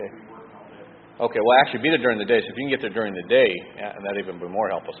Okay, well, actually, be there during the day. So if you can get there during the day, that'd even be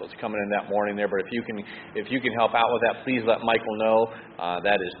more helpful. So it's coming in that morning there. But if you can help out with that, please let Michael know.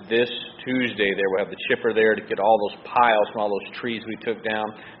 That is this Tuesday. There we'll have the chipper there to get all those piles from all those trees we took down.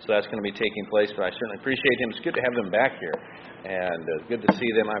 So that's going to be taking place. But I certainly appreciate him. It's good to have them back here, and good to see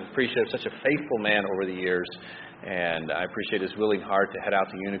them. I appreciate such a faithful man over the years, and I appreciate his willing heart to head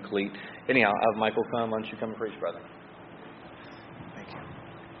out to Uniclete. Anyhow, have Michael come. Why don't you come and preach, brother?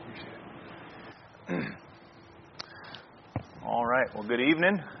 All right. Well, good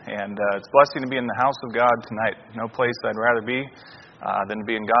evening, and it's a blessing to be in the house of God tonight. No place I'd rather be than to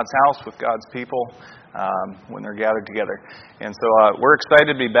be in God's house with God's people when they're gathered together. And so we're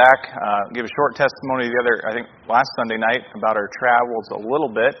excited to be back. Give a short testimony I think last Sunday night about our travels a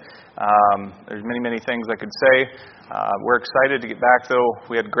little bit. There's many things I could say. We're excited to get back, though.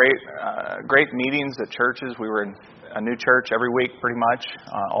 We had great meetings at churches. We were in a new church every week, pretty much,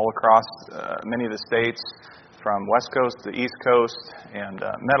 all across many of the states, from West Coast to East Coast, and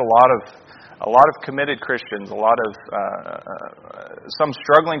met a lot of committed Christians, a lot of some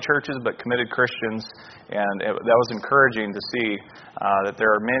struggling churches, but committed Christians, and that was encouraging to see that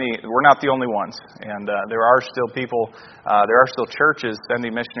there are many. We're not the only ones, and there are still people, there are still churches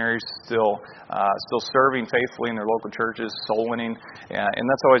sending missionaries, still serving faithfully in their local churches, soul winning, and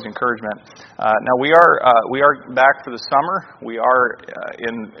that's always encouragement. Now we are back for the summer. We are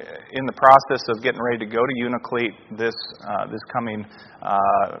in the process of getting ready to go to Uniclete this coming.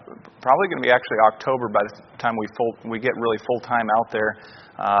 Probably going to be actually October by the time we get really full time out there.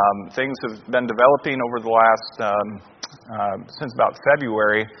 Things have been developing over the last since about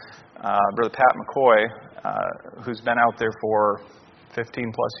February. Brother Pat McCoy, who's been out there for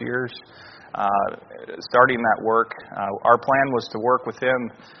 15 plus years, starting that work. Our plan was to work with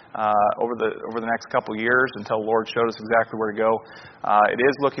him over the next couple years until the Lord showed us exactly where to go. It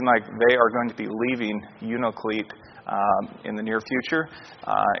is looking like they are going to be leaving Uniclete in the near future,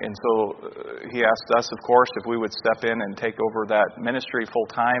 and so he asked us, of course, if we would step in and take over that ministry full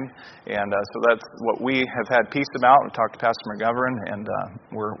time, and so that's what we have had peace about. We talked to Pastor McGovern, and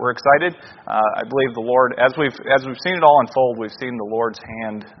we're excited. I believe the Lord, as we've seen it all unfold, we've seen the Lord's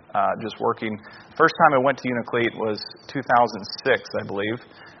hand just working. First time I went to Uniclete was 2006, I believe.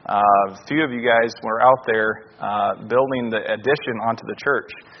 A few of you guys were out there building the addition onto the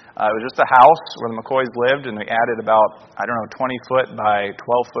church. It was just a house where the McCoys lived, and we added about, 20-foot by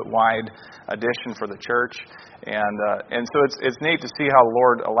 12-foot wide addition for the church. And so it's neat to see how the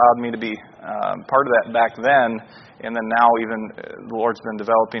Lord allowed me to be part of that back then, and then now even the Lord's been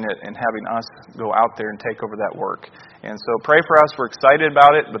developing it and having us go out there and take over that work. And so pray for us. We're excited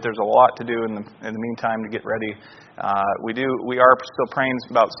about it, but there's a lot to do in the meantime to get ready. We are still praying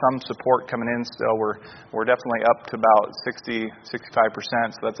about some support coming in still. We're definitely up to about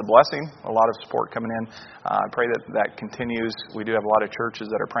 60-65%, so that's a blessing. A lot of support coming in. I pray that continues. We do have a lot of churches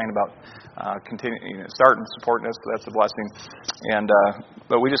that are praying about starting supporting us, so that's a blessing.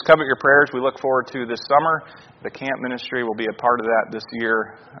 But we just covet your prayers. We look forward to this summer. The camp ministry will be a part of that this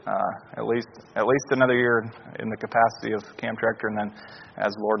year, at least another year in the capacity of camp director, and then as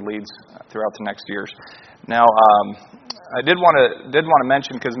the Lord leads throughout the next years. Now, I did want to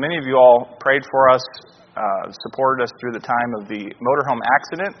mention, because many of you all prayed for us, supported us through the time of the motorhome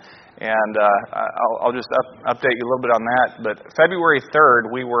accident, and I'll just update you a little bit on that. But February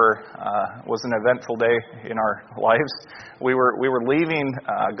 3rd, was an eventful day in our lives. We were leaving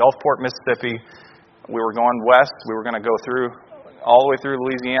Gulfport, Mississippi. We were going west. We were going to go all the way through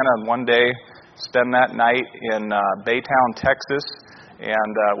Louisiana in one day, spend that night in Baytown, Texas,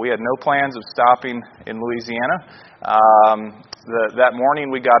 and we had no plans of stopping in Louisiana. That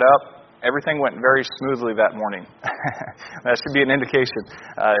morning we got up. Everything went very smoothly that morning. That should be an indication.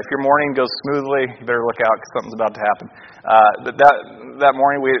 If your morning goes smoothly, you better look out because something's about to happen. But that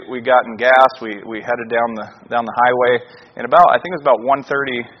morning we got in gas. We headed down the highway, and I think it was about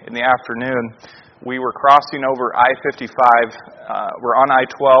 1:30 in the afternoon. We were crossing over I-55. We're on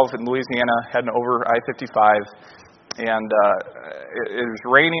I-12 in Louisiana, heading over I-55, and it was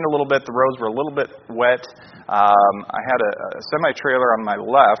raining a little bit. The roads were a little bit wet. I had a semi-trailer on my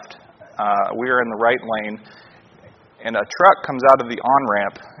left. We were in the right lane, and a truck comes out of the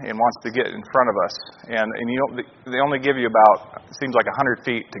on-ramp and wants to get in front of us. And they only give you about, it seems like 100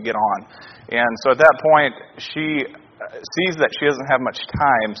 feet to get on. And so at that point, she sees that she doesn't have much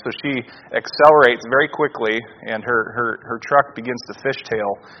time, so she accelerates very quickly, and her truck begins to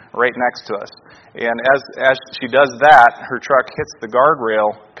fishtail right next to us. And as she does that, her truck hits the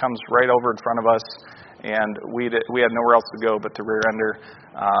guardrail, comes right over in front of us, and we had nowhere else to go but to rear end her.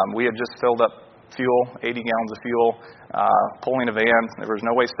 We had just filled up fuel, 80 gallons of fuel, pulling a van. There was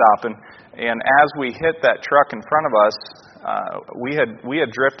no way stopping. And as we hit that truck in front of us, we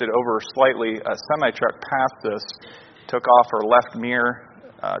had drifted over slightly. A semi-truck passed us, took off our left mirror,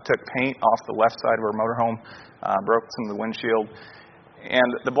 took paint off the left side of our motorhome, broke some of the windshield.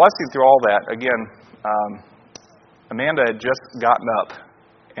 And the blessing through all that, again, Amanda had just gotten up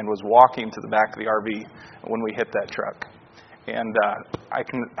and was walking to the back of the RV when we hit that truck. And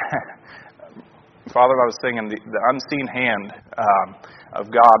Father, I was thinking the unseen hand of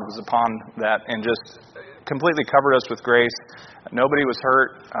God was upon that and just completely covered us with grace. Nobody was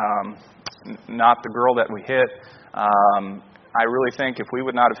hurt, not the girl that we hit. I really think if we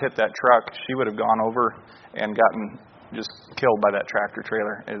would not have hit that truck, she would have gone over and gotten just killed by that tractor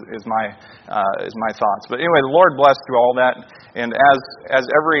trailer. Is my thoughts. But anyway, the Lord blessed through all that, and as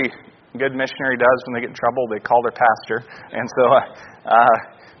every good missionary does when they get in trouble, they call their pastor, and so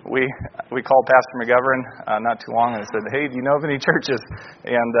we called Pastor McGovern not too long, and I said, "Hey, do you know of any churches?"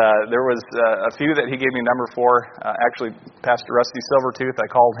 And there was a few that he gave me a number for. Actually, Pastor Rusty Silvertooth, I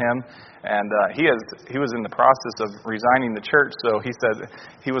called him, and he was in the process of resigning the church, so he said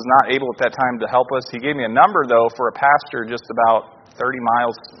he was not able at that time to help us. He gave me a number though for a pastor just about 30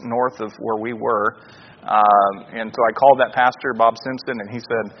 miles north of where we were, and so I called that pastor, Bob Simpson, and he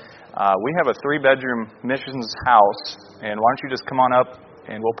said, "We have a 3-bedroom missions house, and why don't you just come on up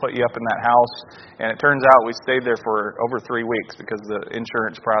and we'll put you up in that house." And it turns out we stayed there for over 3 weeks because of the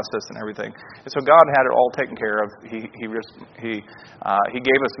insurance process and everything. And so God had it all taken care of. He gave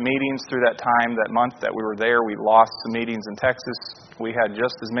us meetings through that time, that month that we were there. We lost some meetings in Texas. We had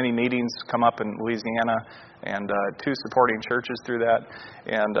just as many meetings come up in Louisiana, and 2 supporting churches through that.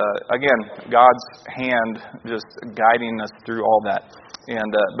 And again, God's hand just guiding us through all that.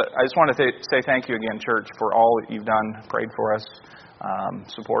 And but I just want to say thank you again, church, for all that you've done, prayed for us,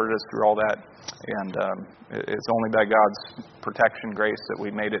 supported us through all that. And it's only by God's protection, grace, that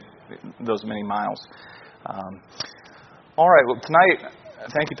we made it those many miles. All right, well, tonight,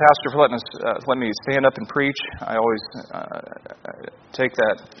 thank you, Pastor, for letting me stand up and preach. I always take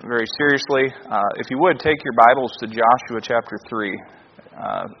that very seriously. If you would, take your Bibles to Joshua chapter 3.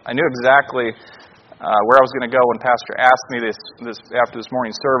 I knew exactly where I was going to go when Pastor asked me this after this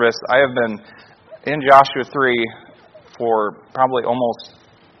morning's service. I have been in Joshua 3 for probably almost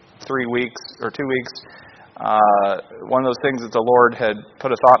 3 weeks or 2 weeks. One of those things that the Lord had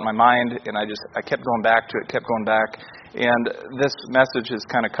put a thought in my mind, and I kept going back to it, kept going back. And this message has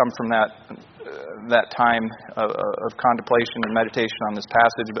kind of come from that time of contemplation and meditation on this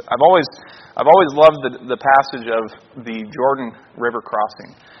passage. But I've always loved the passage of the Jordan River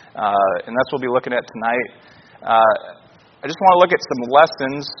crossing, and that's what we'll be looking at tonight. I just want to look at some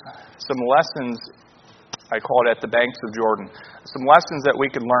lessons. I call it at the banks of Jordan. Some lessons that we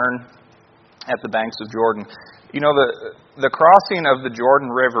can learn at the banks of Jordan. You know, the crossing of the Jordan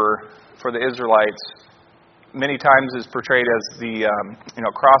River for the Israelites many times is portrayed as the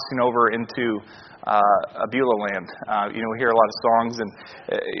crossing over into Beulah land. We hear a lot of songs and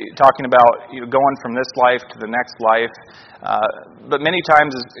talking about going from this life to the next life. But many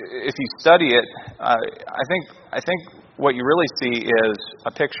times, if you study it, I think what you really see is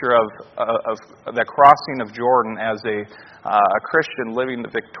a picture of the crossing of Jordan as a Christian living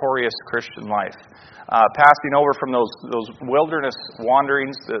the victorious Christian life. Passing over from those wilderness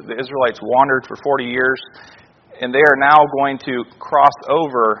wanderings, the Israelites wandered for 40 years, and they are now going to cross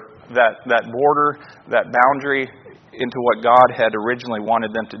over that border, that boundary, into what God had originally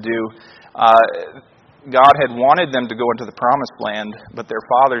wanted them to do. God had wanted them to go into the promised land, but their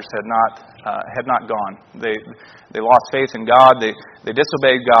fathers had not gone. They lost faith in God. They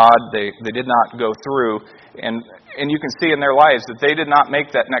disobeyed God. They did not go through, and you can see in their lives that they did not make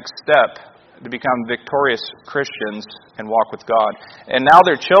that next step to become victorious Christians and walk with God. And now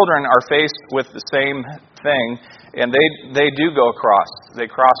their children are faced with the same thing, and they do go across. They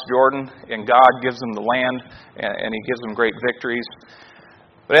cross Jordan, and God gives them the land, and He gives them great victories.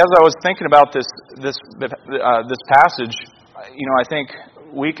 But as I was thinking about this passage, I think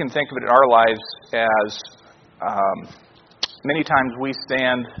we can think of it in our lives as many times we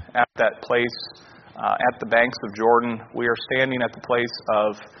stand at that place, at the banks of Jordan. We are standing at the place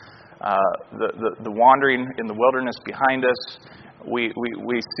of the wandering in the wilderness behind us. We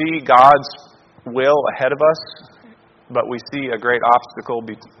see God's will ahead of us, but we see a great obstacle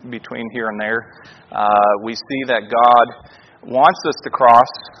between here and there. We see that God wants us to cross,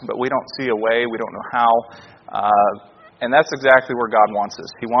 but we don't see a way. We don't know how. And that's exactly where God wants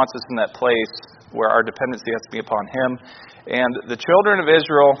us. He wants us in that place where our dependency has to be upon Him. And the children of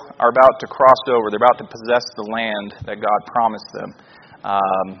Israel are about to cross over. They're about to possess the land that God promised them.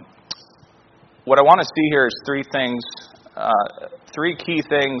 what I want to see here is three things, three key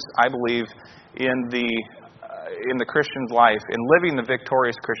things I believe in the Christian's life, in living the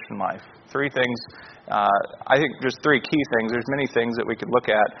victorious Christian life. Three things. I think there's three key things. There's many things that we could look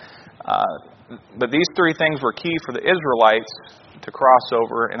at, but these three things were key for the Israelites to cross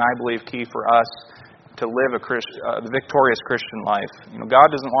over, and I believe key for us to live the victorious Christian life. God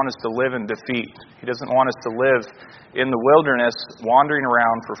doesn't want us to live in defeat. He doesn't want us to live in the wilderness, wandering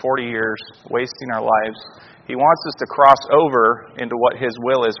around for 40 years, wasting our lives. He wants us to cross over into what His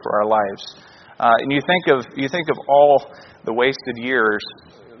will is for our lives. And you think of all the wasted years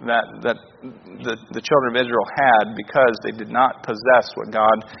that the children of Israel had because they did not possess what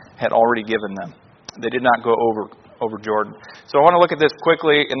God had already given them. They did not go over Jordan. So I want to look at this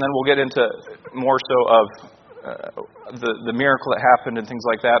quickly, and then we'll get into more so of the miracle that happened and things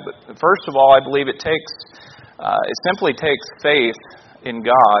like that. But first of all, I believe it simply takes faith in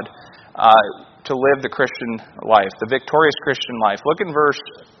God to live the Christian life, the victorious Christian life. Look in verse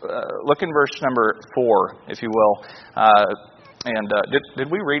number 4, if you will. Did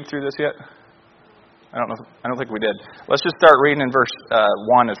we read through this yet? I don't think we did. Let's just start reading in verse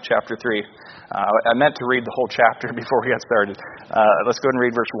 1 of chapter 3. I meant to read the whole chapter before we got started. Let's go ahead and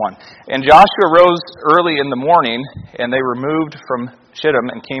read verse 1. And Joshua rose early in the morning, and they removed from Shittim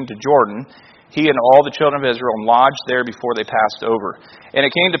and came to Jordan, he and all the children of Israel, and lodged there before they passed over. And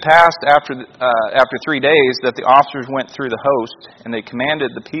it came to pass after 3 days that the officers went through the host, and they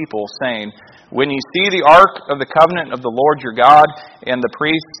commanded the people, saying, When ye see the ark of the covenant of the Lord your God, and the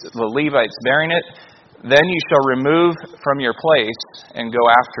priests, the Levites, bearing it, then ye shall remove from your place, and go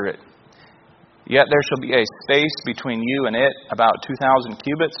after it. Yet there shall be a space between you and it, about 2,000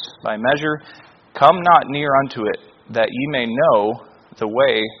 cubits by measure. Come not near unto it, that ye may know the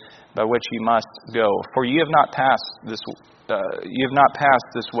way by which ye must go. For ye have not passed this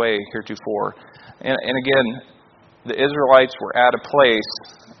way heretofore. And again, the Israelites were at a place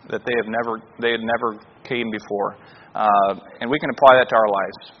that they had never came before, and we can apply that to our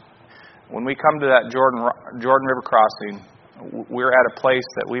lives. When we come to that Jordan River crossing, we're at a place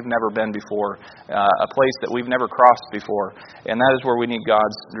that we've never been before, a place that we've never crossed before, and that is where we need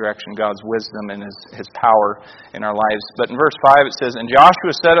God's direction, God's wisdom, and His power in our lives. But in verse 5 it says, And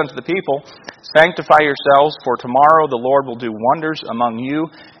Joshua said unto the people, Sanctify yourselves, for tomorrow the Lord will do wonders among you.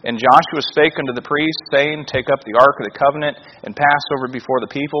 And Joshua spake unto the priests, saying, Take up the ark of the covenant, and pass over before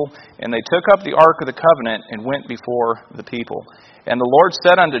the people. And they took up the ark of the covenant, and went before the people. And the Lord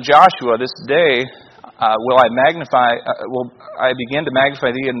said unto Joshua, This day will I begin to magnify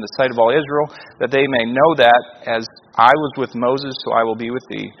thee in the sight of all Israel, that they may know that as I was with Moses, so I will be with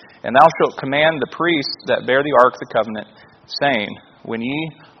thee. And thou shalt command the priests that bear the ark of the covenant, saying, When ye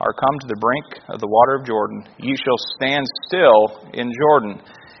are come to the brink of the water of Jordan, ye shall stand still in Jordan.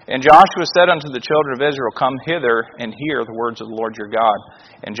 And Joshua said unto the children of Israel, Come hither and hear the words of the Lord your God.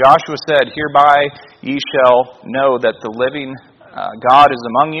 And Joshua said, Hereby ye shall know that the living God is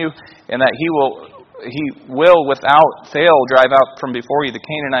among you, and that He will without fail drive out from before you the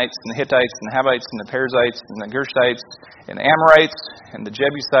Canaanites, and the Hittites, and the Hivites, and the Perizzites, and the Gershites, and the Amorites, and the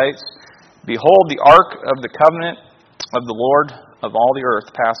Jebusites. Behold, the ark of the covenant of the Lord of all the earth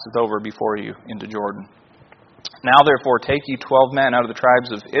passeth over before you into Jordan. Now therefore take ye 12 men out of the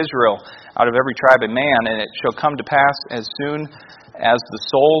tribes of Israel, out of every tribe a man, and it shall come to pass as soon as the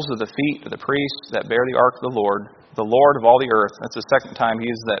soles of the feet of the priests that bear the ark of the Lord of all the earth, that's the second time he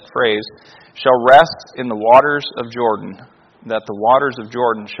uses that phrase, shall rest in the waters of Jordan, that the waters of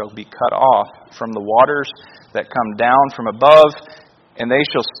Jordan shall be cut off from the waters that come down from above, and they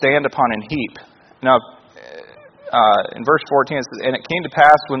shall stand upon an heap. Now, in verse 14 it says, And it came to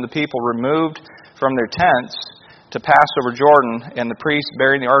pass when the people removed from their tents to pass over Jordan, and the priests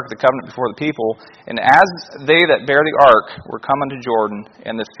bearing the ark of the covenant before the people, and as they that bear the ark were come unto Jordan,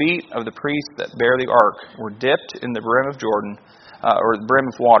 and the feet of the priests that bear the ark were dipped in the brim of Jordan, or the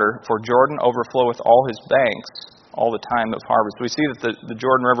brim of water, for Jordan overfloweth all his banks all the time of harvest. We see that the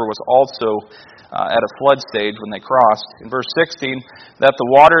Jordan River was also at a flood stage when they crossed. In verse 16, that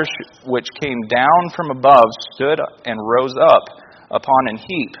the waters which came down from above stood and rose up upon an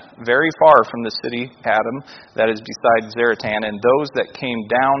heap, very far from the city Adam, that is beside Zaratan, and those that came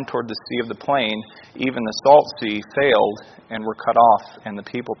down toward the sea of the plain, even the salt sea, failed and were cut off, and the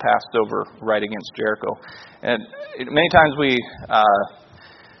people passed over right against Jericho. And many times we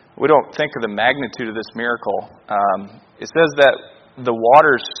don't think of the magnitude of this miracle. It says that the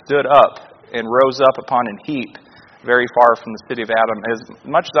waters stood up and rose up upon an heap, very far from the city of Adam. As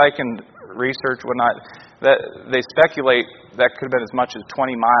much as I can research, whatnot, that they speculate that could have been as much as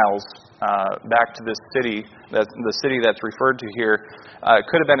 20 miles back to this city, the city that's referred to here. It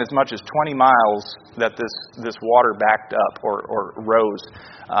could have been as much as 20 miles that this water backed up or rose,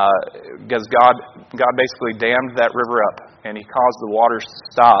 because God basically dammed that river up, and He caused the waters to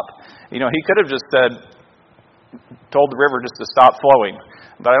stop. He could have just told the river just to stop flowing,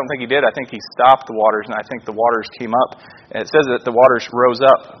 but I don't think He did. I think He stopped the waters, and I think the waters came up. And it says that the waters rose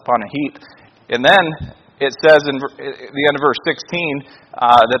up upon a heap. And then it says in the end of verse 16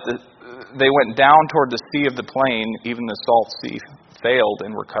 that they went down toward the sea of the plain, even the salt sea failed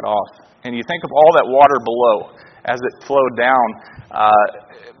and were cut off. And you think of all that water below as it flowed down.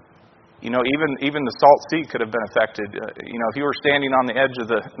 Even the salt sea could have been affected. If you were standing on the edge of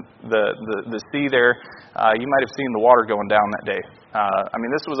the sea there, you might have seen the water going down that day.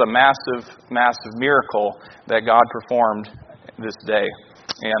 This was a massive, massive miracle that God performed this day.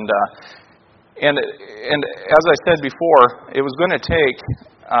 And as I said before, it was going to take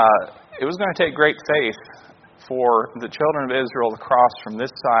great faith for the children of Israel to cross from this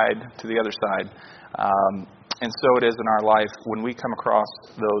side to the other side. And so it is in our life when we come across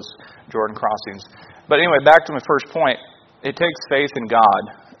those Jordan crossings. But anyway, back to my first point. It takes faith in God,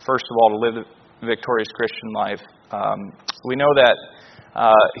 first of all, to live a victorious Christian life. We know that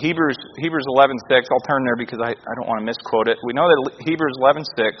Hebrews 11:6, I'll turn there because I don't want to misquote it. We know that Hebrews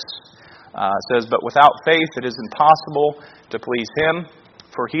 11:6 says, "But without faith it is impossible to please Him.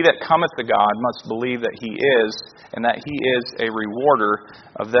 For he that cometh to God must believe that He is, and that He is a rewarder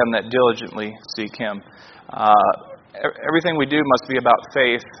of them that diligently seek Him." Everything we do must be about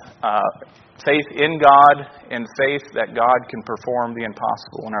faith. Faith in God and faith that God can perform the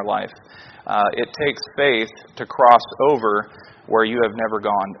impossible in our life. It takes faith to cross over where you have never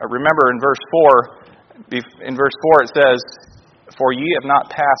gone. Remember in verse 4 it says, "For ye have not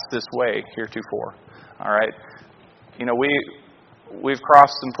passed this way heretofore." All right? We've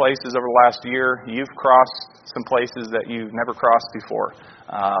crossed some places over the last year. You've crossed some places that you've never crossed before.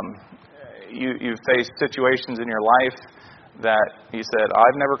 You've faced situations in your life that you said,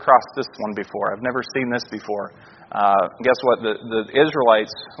 "I've never crossed this one before. I've never seen this before." Guess what? The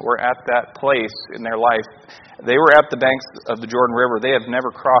Israelites were at that place in their life. They were at the banks of the Jordan River. They have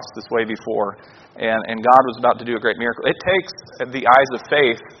never crossed this way before. And God was about to do a great miracle. It takes the eyes of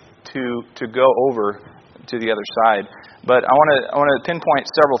faith to go over to the other side. But I want to pinpoint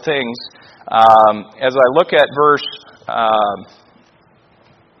several things. As I look at verse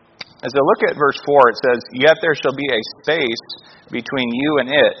 4, it says, "Yet there shall be a space between you and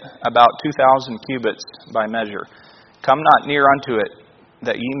it, about 2,000 cubits by measure. Come not near unto it,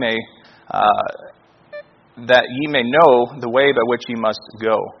 that ye may know the way by which ye must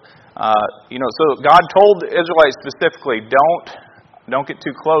go." So God told the Israelites specifically, don't get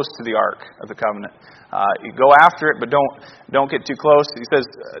too close to the Ark of the Covenant. You go after it, but don't get too close. He says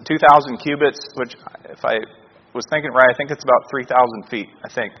 2,000 cubits, which if I was thinking right, I think it's about 3,000 feet. I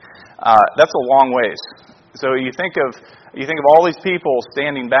think that's a long ways. So you think of all these people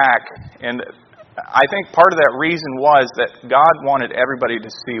standing back, and I think part of that reason was that God wanted everybody to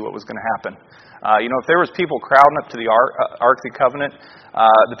see what was going to happen. If there was people crowding up to the Ark of the Covenant,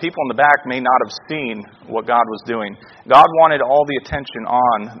 the people in the back may not have seen what God was doing. God wanted all the attention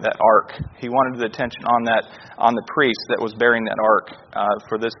on that Ark. He wanted the attention on the priest that was bearing that Ark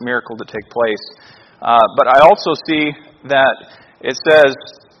for this miracle to take place. But I also see that it says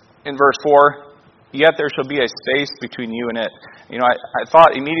in verse 4, "Yet there shall be a space between you and it." I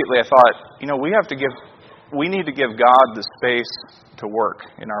thought immediately, we need to give God the space to work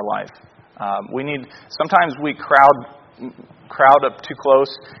in our life. Sometimes we crowd up too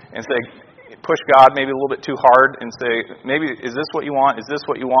close and say, push God maybe a little bit too hard and say, maybe, is this what you want? Is this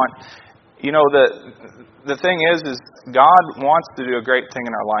what you want? The thing is God wants to do a great thing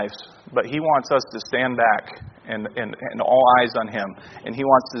in our lives, but He wants us to stand back and all eyes on Him. And He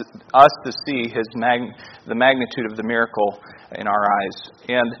wants us to see the magnitude of the miracle in our eyes.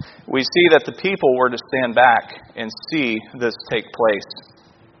 And we see that the people were to stand back and see this take place.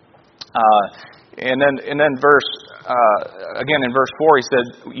 And then in verse 4, he said,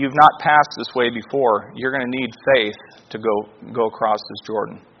 "You've not passed this way before. You're going to need faith to go across this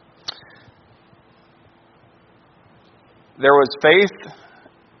Jordan." There was faith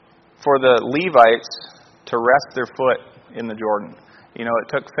for the Levites to rest their foot in the Jordan. It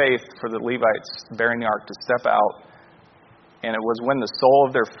took faith for the Levites bearing the ark to step out, and it was when the sole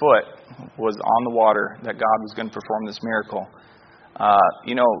of their foot was on the water that God was going to perform this miracle.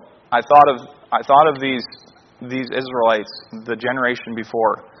 I thought of these Israelites, the generation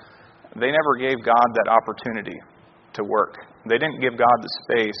before. They never gave God that opportunity to work. They didn't give God the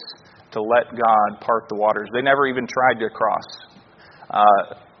space to let God part the waters. They never even tried to cross.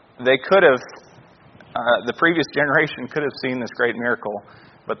 They could have, the previous generation could have seen this great miracle,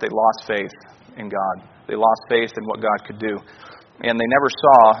 but they lost faith in God. They lost faith in what God could do. And they never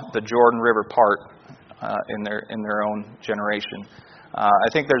saw the Jordan River part in their own generation. I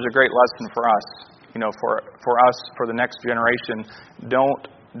think there's a great lesson for us. For us, for the next generation,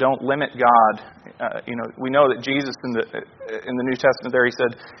 don't limit God. We know that Jesus in the New Testament there, he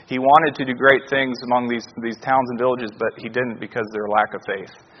said he wanted to do great things among these towns and villages, but he didn't because of their lack of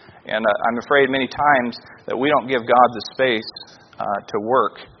faith. And I'm afraid many times that we don't give God the space to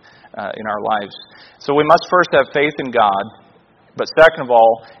work in our lives. So we must first have faith in God, but second of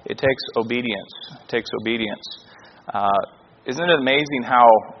all, it takes obedience. It takes obedience. Isn't it amazing how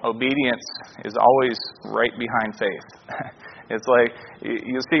obedience is always right behind faith? It's like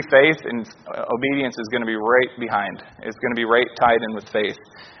you see faith and obedience is going to be right behind. It's going to be right tied in with faith.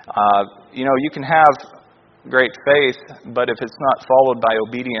 You can have great faith, but if it's not followed by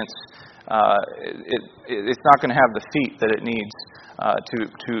obedience, it's not going to have the feet that it needs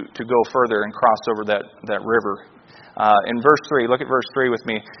to go further and cross over that river. In verse 3, look at verse 3 with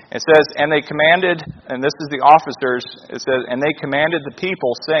me. It says, and they commanded, and this is the officers, it says, and they commanded the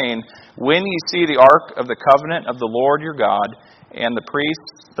people, saying, when ye see the ark of the covenant of the Lord your God, and the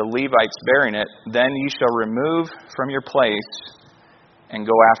priests, the Levites, bearing it, then ye shall remove from your place and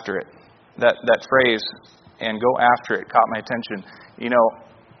go after it. That phrase, and go after it, caught my attention.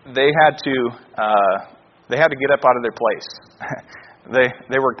 They had to get up out of their place.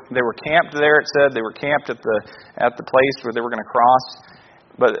 They were camped there. It said they were camped at the place where they were going to cross.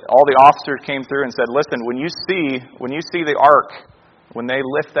 But all the officers came through and said, "Listen, when you see the ark, when they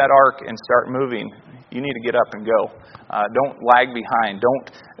lift that ark and start moving, you need to get up and go. Don't lag behind.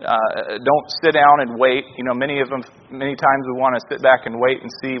 Don't sit down and wait. Many times we want to sit back and wait and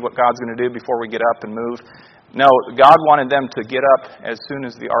see what God's going to do before we get up and move." No, God wanted them to get up as soon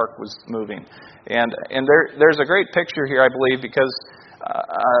as the ark was moving. And there's a great picture here, I believe, because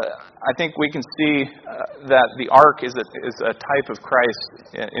I think we can see that the ark is a type of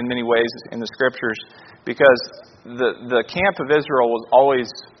Christ in many ways in the Scriptures, because the camp of Israel was always,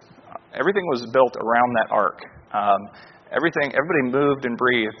 everything was built around that ark. Everybody moved and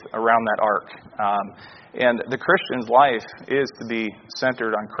breathed around that ark. And the Christian's life is to be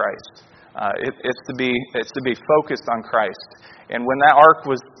centered on Christ. It's to be focused on Christ. And when that ark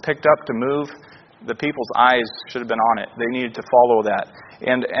was picked up to move, the people's eyes should have been on it. They needed to follow that.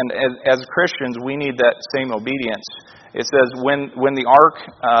 And as Christians, we need that same obedience. It says when the ark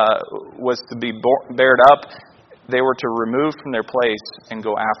was to be bared up, they were to remove from their place and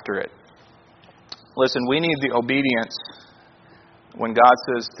go after it. Listen, we need the obedience when God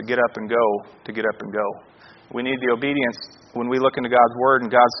says to get up and go, to get up and go. We need the obedience when we look into God's Word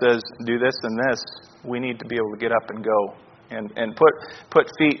and God says, do this and this. We need to be able to get up and go and put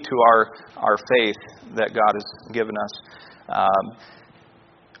feet to our faith that God has given us.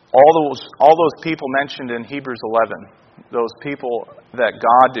 All those people mentioned in Hebrews 11, those people that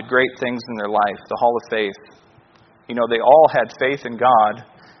God did great things in their life, the Hall of Faith, they all had faith in God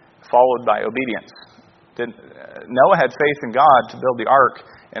followed by obedience. Noah had faith in God to build the ark,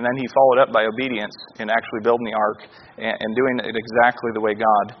 and then he followed up by obedience in actually building the ark and doing it exactly the way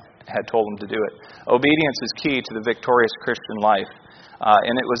God had told him to do it. Obedience is key to the victorious Christian life.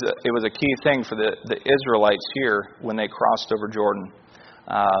 And it was a key thing for the Israelites here when they crossed over Jordan.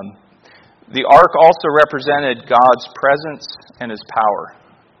 The ark also represented God's presence and His power.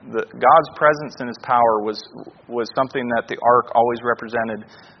 God's presence and His power was something that the ark always represented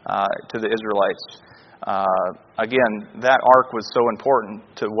to the Israelites. Again, that ark was so important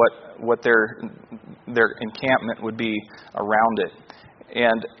to what their encampment would be around it.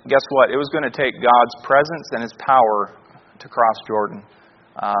 And guess what? It was going to take God's presence and His power to cross Jordan.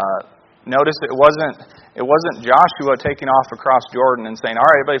 Notice it wasn't Joshua taking off across Jordan and saying, "All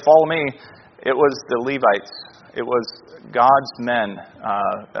right, everybody, follow me." It was the Levites. It was God's men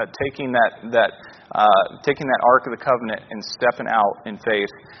taking that Ark of the Covenant and stepping out in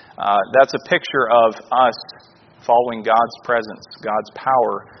faith. That's a picture of us following God's presence, God's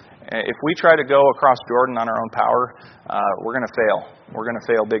power. If we try to go across Jordan on our own power, we're going to fail. We're going to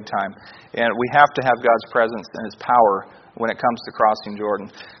fail big time. And we have to have God's presence and His power when it comes to crossing Jordan.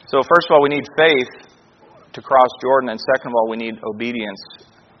 So first of all, we need faith to cross Jordan, and second of all, we need obedience.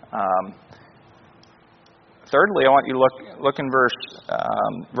 Thirdly, I want you to look in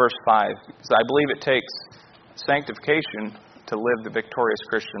verse 5, because I believe it takes sanctification to live the victorious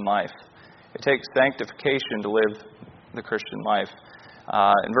Christian life. It takes sanctification to live the Christian life.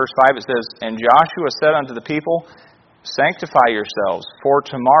 In verse 5 it says, "And Joshua said unto the people, Sanctify yourselves, for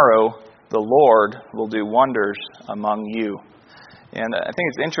tomorrow the Lord will do wonders among you. And I think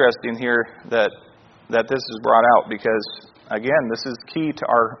it's interesting here that this is brought out because, again, this is key to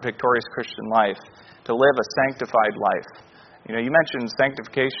our victorious Christian life, to live a sanctified life. You mentioned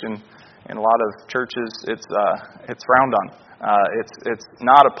sanctification in a lot of churches. It's frowned on. It's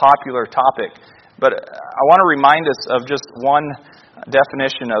not a popular topic. But I want to remind us of just one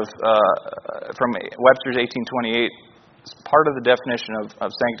definition from Webster's 1828. It's part of the definition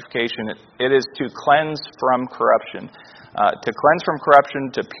of sanctification. It is to cleanse from corruption. To cleanse from corruption,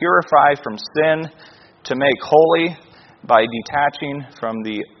 to purify from sin, to make holy by detaching from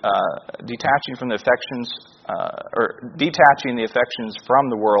the affections, or detaching the affections from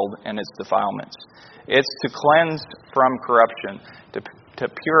the world and its defilements. It's to cleanse from corruption, to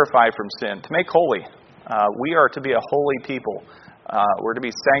purify from sin, to make holy. We are to be a holy people. We're to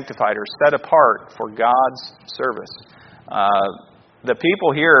be sanctified or set apart for God's service. The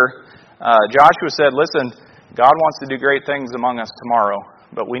people here, Joshua said, listen, God wants to do great things among us tomorrow,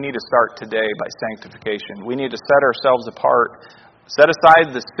 but we need to start today by sanctification. We need to set ourselves apart. Set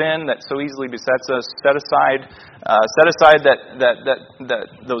aside the sin that so easily besets us. Set aside that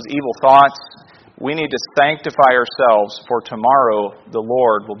those evil thoughts. We need to sanctify ourselves, for tomorrow the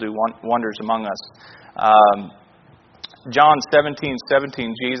Lord will do wonders among us. John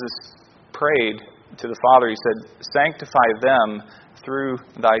 17:17, Jesus prayed to the Father. He said, "Sanctify them through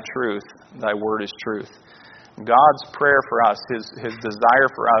thy truth. Thy word is truth." God's prayer for us, His desire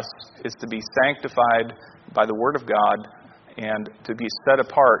for us, is to be sanctified by the Word of God and to be set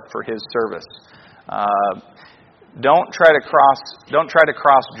apart for His service. Don't try to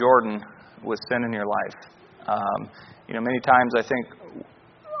cross Jordan with sin in your life. Many times I think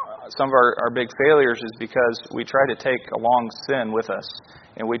some of our big failures is because we try to take along sin with us,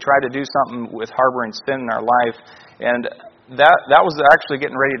 and we try to do something with harboring sin in our life, and that was actually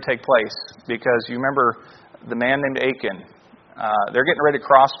getting ready to take place, because you remember the man named Achan. They're getting ready to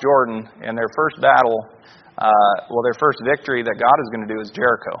cross Jordan, and their first battle, their first victory that God is going to do is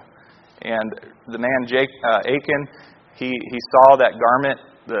Jericho. And the man Achan, he saw that garment,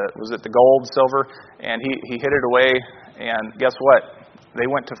 was it the gold, silver, and he hid it away, and guess what? They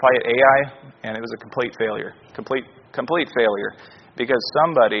went to fight Ai, and it was a complete failure. Complete failure, because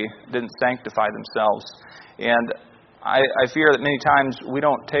somebody didn't sanctify themselves. And I fear that many times we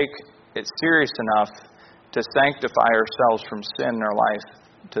don't take it serious enough to sanctify ourselves from sin in our life,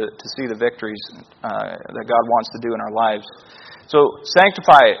 to see the victories that God wants to do in our lives. So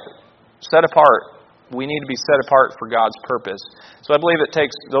sanctify, set apart. We need to be set apart for God's purpose. So I believe it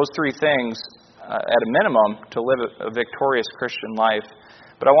takes those three things at a minimum to live a victorious Christian life.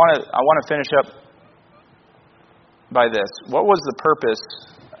 But I want to finish up by this. What was the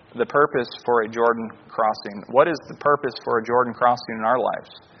purpose for a Jordan crossing? What is the purpose for a Jordan crossing in our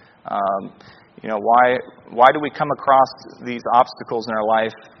lives? Why do we come across these obstacles in our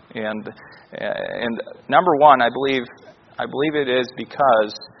life? And number one, I believe it is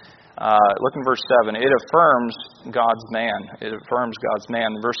because, look in verse 7, it affirms God's man. It affirms God's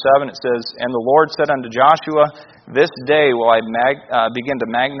man. In verse 7 it says, "And the Lord said unto Joshua, This day will I begin to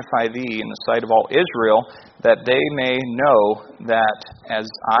magnify thee in the sight of all Israel, that they may know that as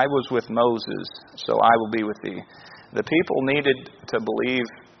I was with Moses, so I will be with thee." The people needed to believe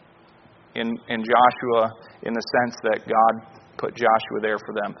in Joshua, in the sense that God put Joshua there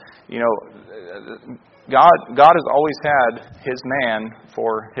for them. God has always had His man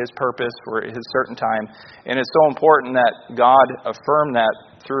for His purpose, for His certain time, and it's so important that God affirmed that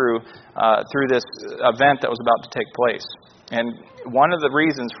through this event that was about to take place. And one of the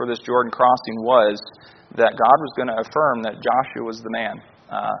reasons for this Jordan crossing was that God was going to affirm that Joshua was the man.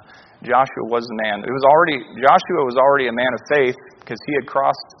 Joshua was the man. Joshua was already a man of faith, because he had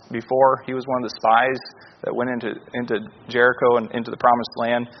crossed before. He was one of the spies that went into Jericho and into the Promised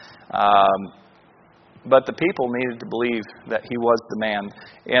Land. But the people needed to believe that he was the man.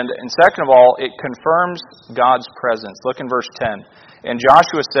 And second of all, it confirms God's presence. Look in verse 10. "And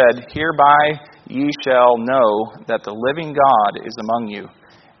Joshua said, Hereby ye shall know that the living God is among you,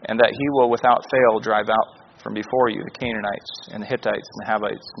 and that He will without fail drive out from before you the Canaanites, and the Hittites, and the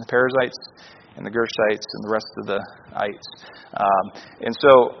Havites, and the Perizzites, and the Gershites, and the rest of the ites." And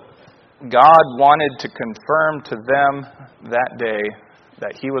so God wanted to confirm to them that day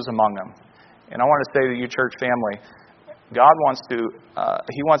that He was among them. And I want to say to you, church family, God wants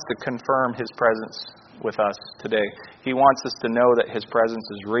to confirm His presence with us today. He wants us to know that His presence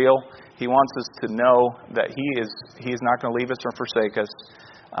is real. He wants us to know that He is not going to leave us or forsake us.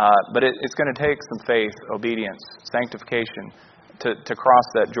 But it's going to take some faith, obedience, sanctification to cross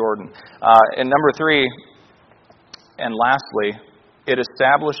that Jordan. And number 3, And lastly, it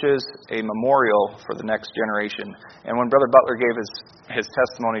establishes a memorial for the next generation. And when Brother Butler gave his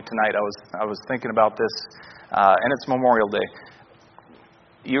testimony tonight, I was thinking about this, and it's Memorial Day.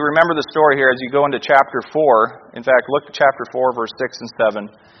 You remember the story here as you go into chapter 4. In fact, look at chapter 4, verse 6 and 7.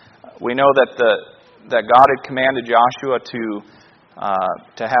 We know that God had commanded Joshua to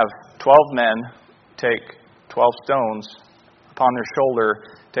have 12 men take 12 stones upon their shoulder,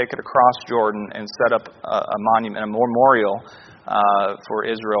 take it across Jordan, and set up a monument, a memorial for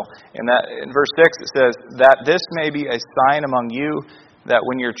Israel. And that in verse 6 it says, "That this may be a sign among you, that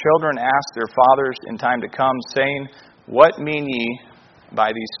when your children ask their fathers in time to come, saying, What mean ye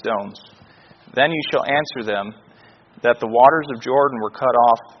by these stones? Then you shall answer them, that the waters of Jordan were cut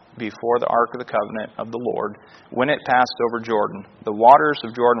off before the ark of the covenant of the Lord, when it passed over Jordan. The waters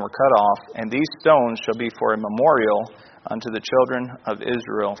of Jordan were cut off, and these stones shall be for a memorial unto the children of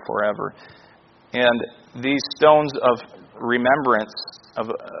Israel forever." And these stones of remembrance, of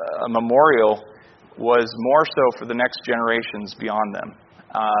a memorial, was more so for the next generations beyond them,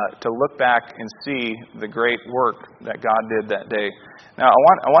 to look back and see the great work that God did that day. Now,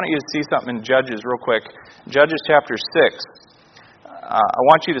 I want you to see something in Judges real quick. Judges chapter 6. I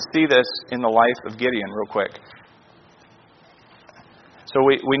want you to see this in the life of Gideon real quick. So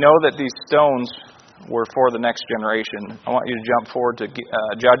we know that these stones were for the next generation. I want you to jump forward to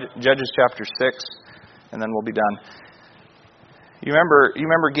Judges chapter 6, and then we'll be done. You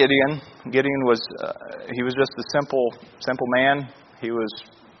remember Gideon? Gideon was he was just a simple man. He was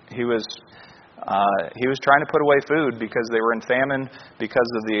trying to put away food because they were in famine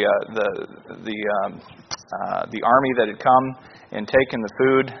because of the army that had come and taken the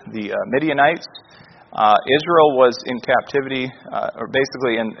food. The Midianites. Israel was in captivity, or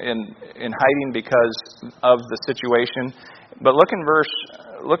basically in hiding because of the situation. But look in verse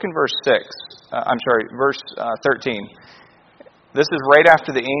 6. Verse 13. This is right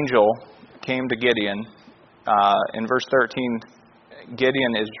after the angel came to Gideon. In verse 13,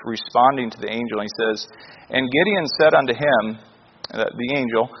 Gideon is responding to the angel. He says, "And Gideon said unto him," the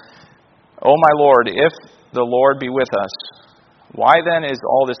angel, "O my Lord, if the Lord be with us, why then is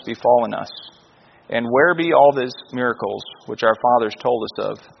all this befallen us? And where be all these miracles which our fathers told us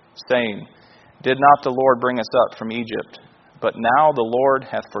of, saying, Did not the Lord bring us up from Egypt? But now the Lord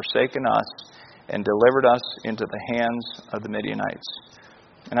hath forsaken us and delivered us into the hands of the Midianites."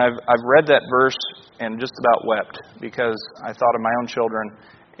 And I've read that verse and just about wept, because I thought of my own children,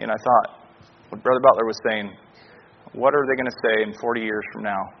 and I thought what Brother Butler was saying, what are they going to say in 40 years from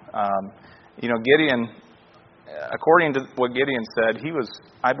now? Gideon, according to what Gideon said,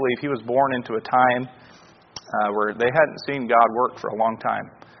 I believe he was born into a time where they hadn't seen God work for a long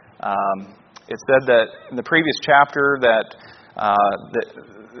time. It said that in the previous chapter that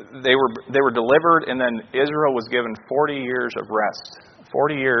they were delivered, and then Israel was given 40 years of rest.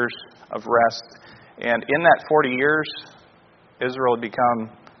 40 years of rest. And in that 40 years, Israel had become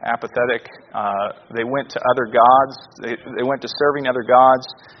apathetic. They went to other gods. They went to serving other gods.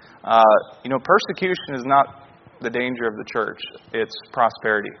 Persecution is not the danger of the church. It's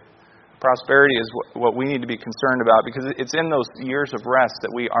prosperity. Prosperity is what we need to be concerned about, because it's in those years of rest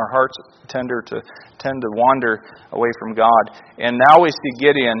that our hearts tend to wander away from God. And now we see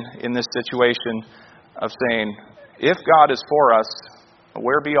Gideon in this situation of saying, if God is for us,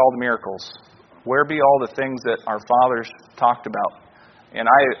 where be all the miracles? Where be all the things that our fathers talked about? And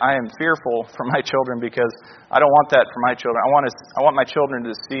I am fearful for my children, because I don't want that for my children. I want my children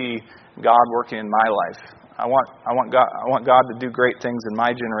to see God working in my life. I want God to do great things in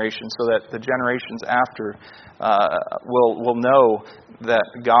my generation, so that the generations after will know that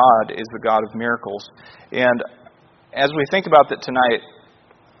God is the God of miracles. And as we think about that tonight,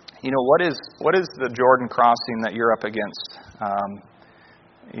 what is the Jordan crossing that you're up against?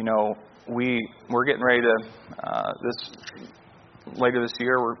 We're getting ready to later this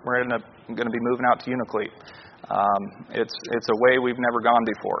year. We're going to be moving out to Unalakleet. It's a way we've never gone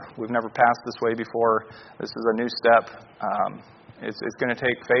before. We've never passed this way before. This is a new step. It's going to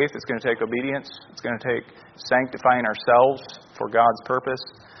take faith. It's going to take obedience. It's going to take sanctifying ourselves for God's purpose.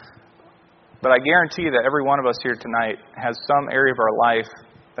 But I guarantee that every one of us here tonight has some area of our life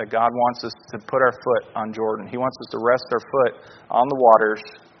that God wants us to put our foot on Jordan. He wants us to rest our foot on the waters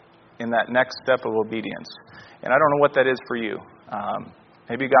in that next step of obedience. And I don't know what that is for you.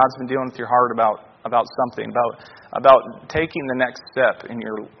 Maybe God's been dealing with your heart about something, about taking the next step in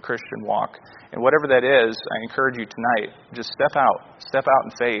your Christian walk. And whatever that is, I encourage you tonight, just step out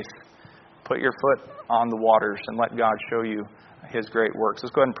in faith. Put your foot on the waters and let God show you His great works.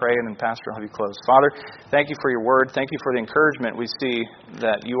 Let's go ahead and pray, and then Pastor will have you close. Father, thank you for your word. Thank you for the encouragement we see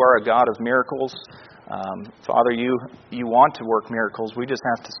that you are a God of miracles. Father, you want to work miracles. We just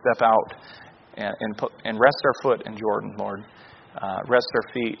have to step out and rest our foot in Jordan, Lord. Rest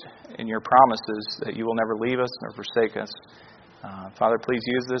our feet in your promises that you will never leave us nor forsake us. Father, please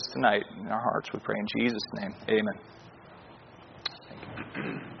use this tonight in our hearts. We pray in Jesus' name. Amen.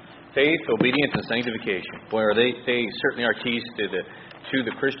 Faith, obedience, and sanctification. Boy, they certainly are keys to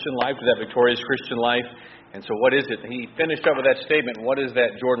the Christian life, to that victorious Christian life. And so what is it? He finished up with that statement. What is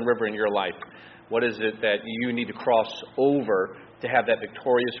that Jordan River in your life? What is it that you need to cross over to have that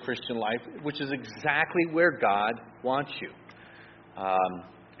victorious Christian life, which is exactly where God wants you?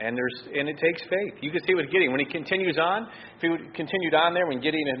 And it takes faith. You can see with Gideon when he continues on. If he continued on there when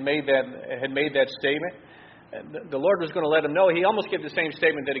Gideon had made that statement, the Lord was going to let him know. He almost gave the same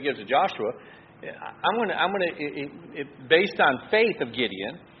statement that he gives to Joshua. Based on faith of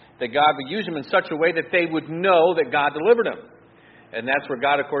Gideon, that God would use him in such a way that they would know that God delivered him. And that's where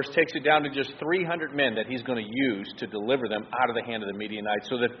God, of course, takes it down to just 300 men that he's going to use to deliver them out of the hand of the Midianites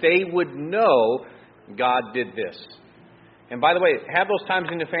so that they would know God did this. And by the way, have those times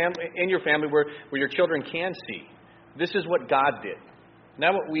in your family where your children can see. This is what God did.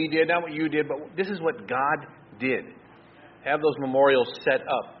 Not what we did, not what you did, but this is what God did. Have those memorials set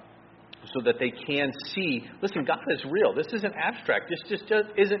up so that they can see, listen, God is real. This isn't abstract. This just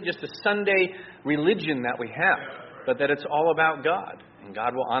isn't just a Sunday religion that we have, but that it's all about God, and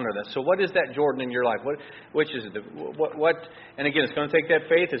God will honor that. So what is that Jordan in your life? Which is it? What? And again, it's going to take that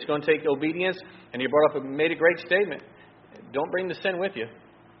faith. It's going to take obedience. And you made a great statement. Don't bring the sin with you.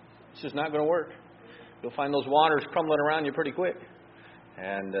 It's just not going to work. You'll find those waters crumbling around you pretty quick.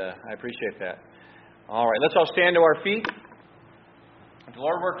 And I appreciate that. All right, let's all stand to our feet. If the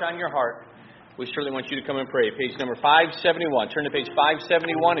Lord worked on your heart, we certainly want you to come and pray. Page number 571. Turn to page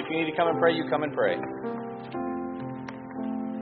 571. If you need to come and pray, you come and pray.